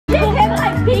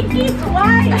pinky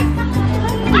twice.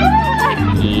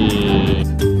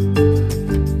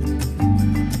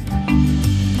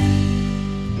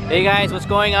 Hey guys, what's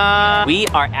going on? We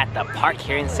are at the park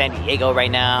here in San Diego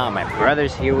right now. My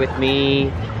brother's here with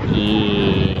me.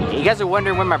 You guys are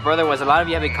wondering where my brother was. A lot of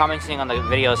you have been commenting on the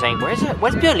video saying, where's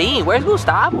Violin? Where's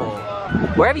Gustavo?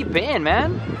 Where have you been,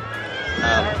 man?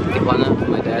 Tijuana,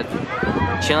 my dad.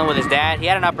 Chilling with his dad. He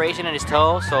had an operation in his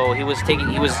toe, so he was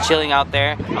chilling out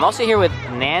there. I'm also here with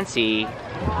Nancy.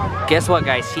 Guess what,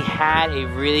 guys? She had a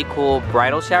really cool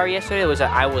bridal shower yesterday.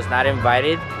 I was not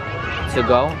invited to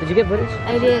go. Did you get footage?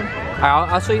 I did.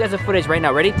 I'll show you guys the footage right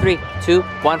now. Ready? 3, 2,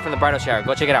 1 from the bridal shower.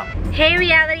 Go check it out. Hey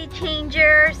reality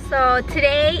changers. So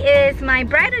today is my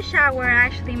bridal shower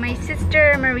actually. My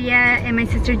sister Maria and my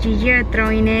sister Gigi are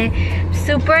throwing it.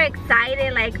 Super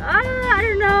excited, like, oh, I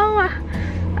don't know.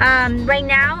 Right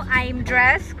now I'm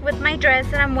dressed with my dress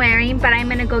that I'm wearing, but I'm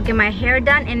gonna go get my hair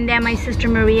done and then my sister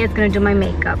Maria is gonna do my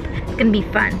makeup. It's gonna be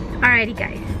fun. Alrighty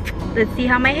guys, let's see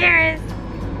how my hair is.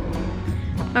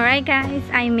 Alright guys,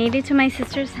 I made it to my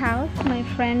sister's house. My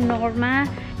friend Norma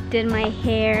did my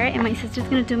hair and my sister's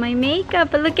gonna do my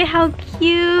makeup, but look at how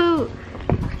cute.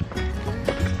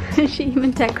 She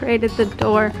even decorated the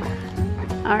door.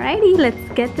 Alrighty, let's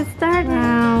get this started.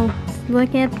 Wow,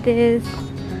 look at this.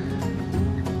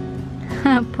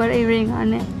 Put a ring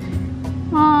on it.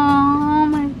 Oh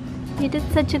my, you did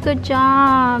such a good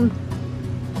job.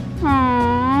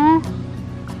 Aww.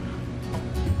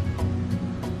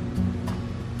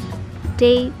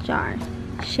 Date jar.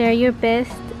 Share your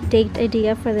best date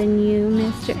idea for the new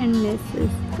Mr. and Mrs.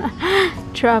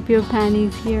 Drop your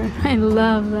panties here. I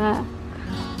love that.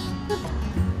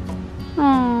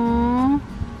 Aww.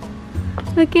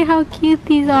 Look at how cute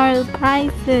these are, the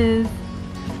prices.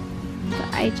 So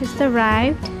I just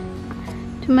arrived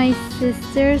to my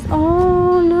sister's.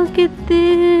 Oh, look at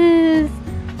this.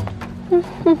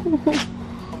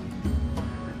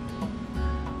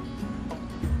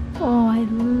 Oh, I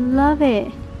love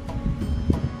it.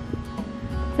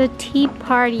 The tea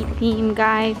party theme,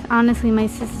 guys. Honestly, my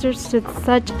sisters did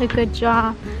such a good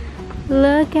job.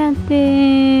 Look at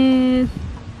this.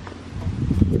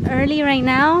 It's early right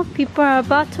now. People are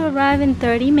about to arrive in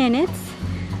 30 minutes.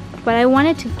 But I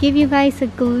wanted to give you guys a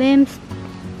glimpse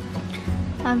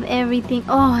of everything.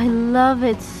 Oh, I love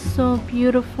it. So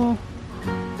beautiful.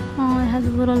 Oh, it has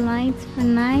little lights for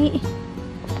night.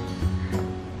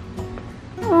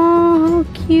 Oh,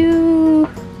 how cute.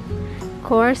 Of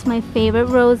course, my favorite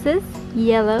roses,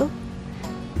 yellow.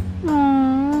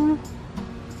 Oh,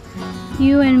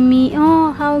 you and me.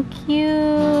 Oh, how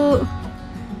cute.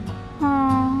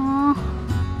 Oh,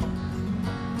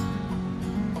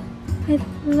 I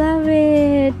love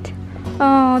it.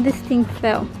 Oh, this thing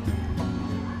fell.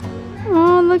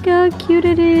 Oh, look how cute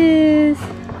it is.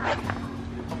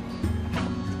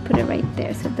 Put it right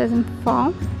there so it doesn't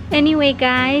fall. Anyway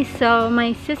guys, so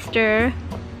my sister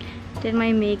did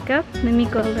my makeup. Let me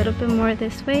go a little bit more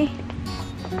this way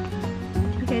so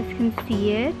you guys can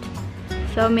see it.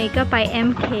 So makeup by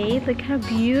MK. Look how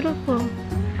beautiful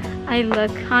I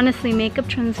look. Honestly, makeup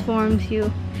transforms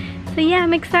you. So yeah,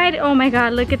 I'm excited. Oh my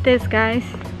god, look at this guys.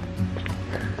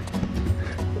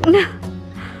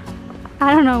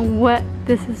 I don't know what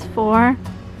this is for,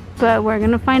 but we're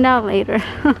gonna find out later.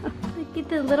 Look at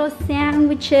the little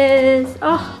sandwiches.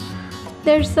 Oh,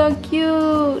 they're so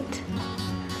cute.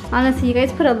 Honestly, you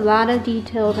guys put a lot of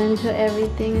detail into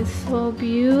everything. It's so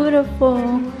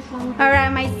beautiful.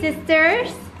 Alright, my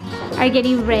sisters are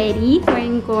getting ready,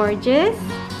 wearing gorgeous.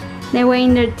 They're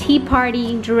wearing their tea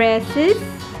party dresses.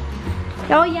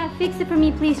 Oh yeah, fix it for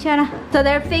me please, Chana. So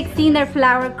they're fixing their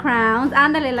flower crowns.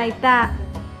 Ándale like that.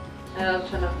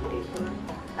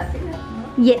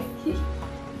 Yes.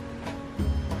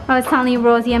 I was telling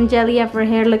Rosie I'm jelly of her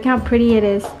hair. Look how pretty it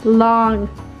is. Long.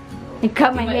 I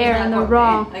cut my hair in the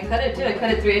raw. I cut it too. I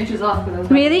cut it 3 inches off.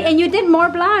 Really? And you did more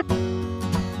blonde.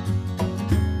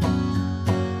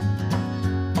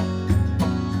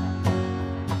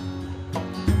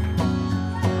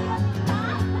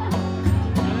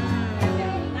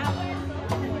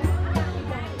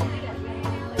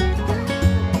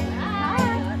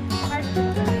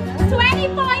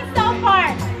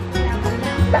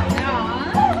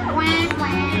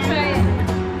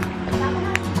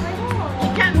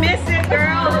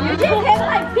 You just hit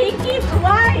my pinky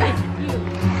twice.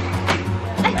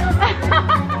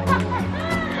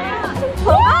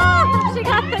 Oh, she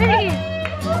got 3.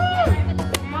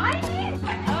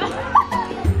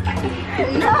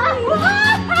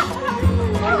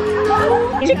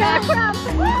 She got a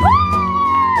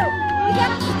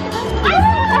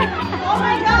Oh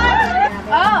my god.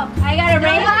 Oh, I got a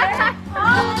razor.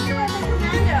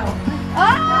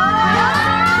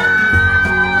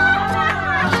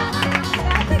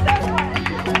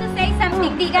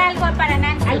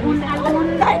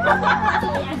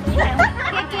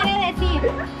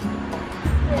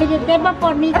 tema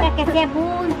por Mita, que sea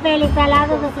muy feliz al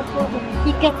lado de su esposo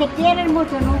y que se quieren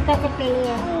mucho, nunca se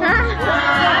peleen.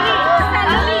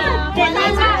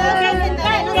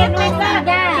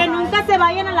 Que nunca se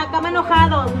vayan a la cama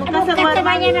enojados, nunca se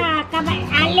vayan a la cama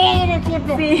alegres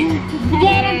siempre. Sí.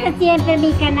 Quiéranse siempre,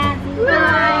 mi canal.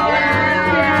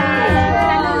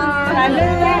 Salud,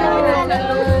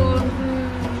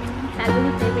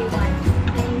 everyone.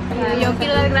 Yo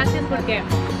quiero dar gracias porque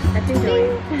nos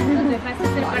dejaste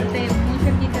ser parte muy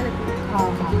cerquita de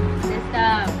este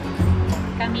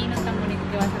camino tan bonito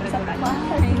que vas a recorrer.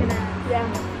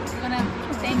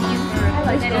 Thank you for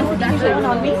letting us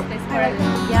be this part of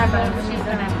what she's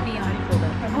gonna be on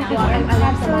from now on.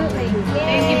 Absolutely.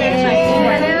 Thank you very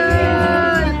much.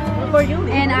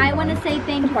 And I want to say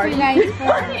thank you to you guys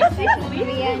for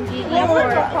Maria and Gigi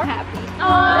for happy.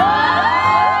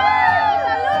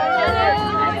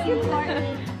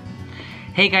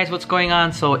 Hey guys, what's going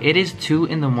on? So it is 2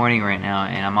 in the morning right now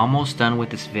and I'm almost done with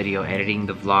this video, editing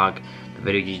the vlog, the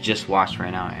video you just watched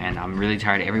right now, and I'm really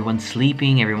tired. Everyone's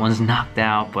sleeping, everyone's knocked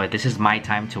out, but this is my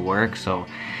time to work, so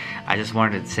I just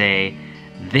wanted to say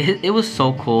it was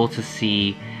so cool to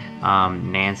see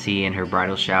Nancy in her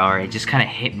bridal shower. It just kind of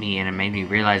hit me and it made me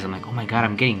realize, I'm like, oh my god,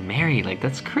 I'm getting married, like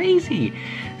that's crazy.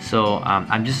 So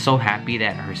I'm just so happy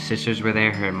that her sisters were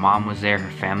there, her mom was there,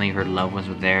 her family, her loved ones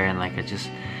were there, and like I just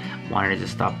wanted to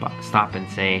just stop and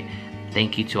say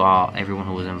thank you to everyone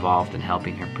who was involved in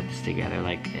helping her put this together.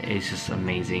 Like it's just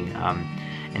amazing,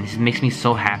 and this makes me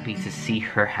so happy to see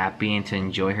her happy and to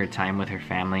enjoy her time with her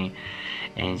family.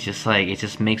 And it's just like, it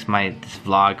just makes this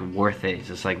vlog worth it. It's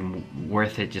just like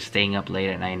worth it, just staying up late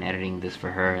at night and editing this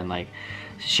for her and like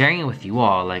sharing it with you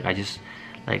all. Like it's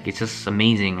just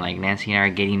amazing. Like Nancy and I are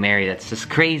getting married. That's just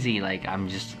crazy. Like I'm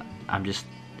just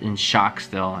in shock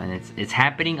still, and it's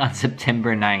happening on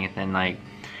September 9th, and like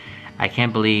I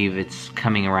can't believe it's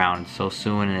coming around so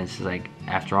soon, and it's like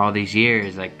after all these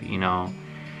years, like, you know,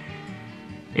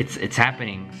 it's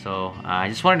happening. So I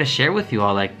just wanted to share with you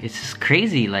all, like it's just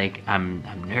crazy. Like I'm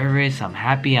nervous, I'm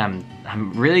happy, I'm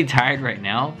really tired right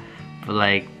now, but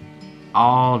like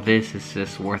all this is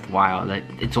just worthwhile. Like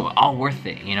it's all worth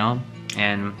it, you know.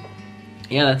 And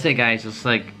yeah, that's it guys. Just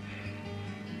like,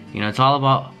 you know, it's all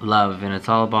about love, and it's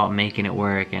all about making it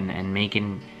work and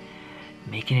making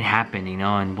it happen, you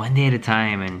know, and one day at a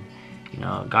time. And you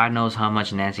know, God knows how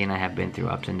much Nancy and I have been through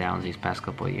ups and downs these past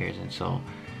couple of years, and so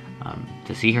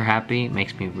to see her happy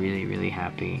makes me really, really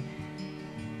happy.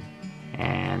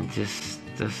 And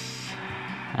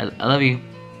I love you.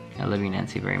 I love you,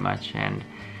 Nancy, very much. And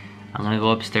I'm gonna go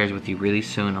upstairs with you really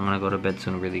soon. I'm gonna go to bed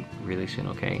soon, really, really soon,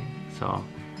 okay? So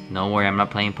don't worry, I'm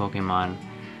not playing Pokemon.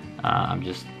 I'm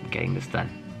just getting this done.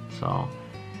 So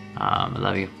I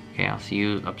love you. Okay, I'll see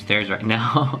you upstairs right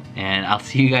now, and I'll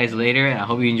see you guys later. And I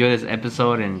hope you enjoy this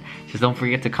episode, and just don't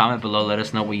forget to comment below. Let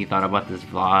us know what you thought about this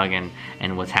vlog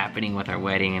and what's happening with our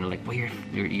wedding, and like what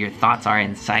your thoughts are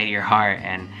inside your heart,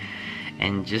 and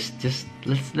just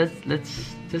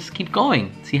let's keep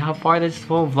going. See how far this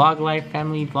whole vlog life,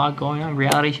 family vlog going on,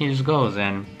 Reality Changers goes,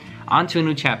 and on to a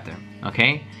new chapter.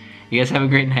 Okay, you guys have a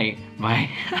great night. Bye.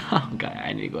 Oh god,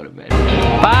 I need to go to bed.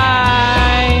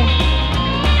 Bye.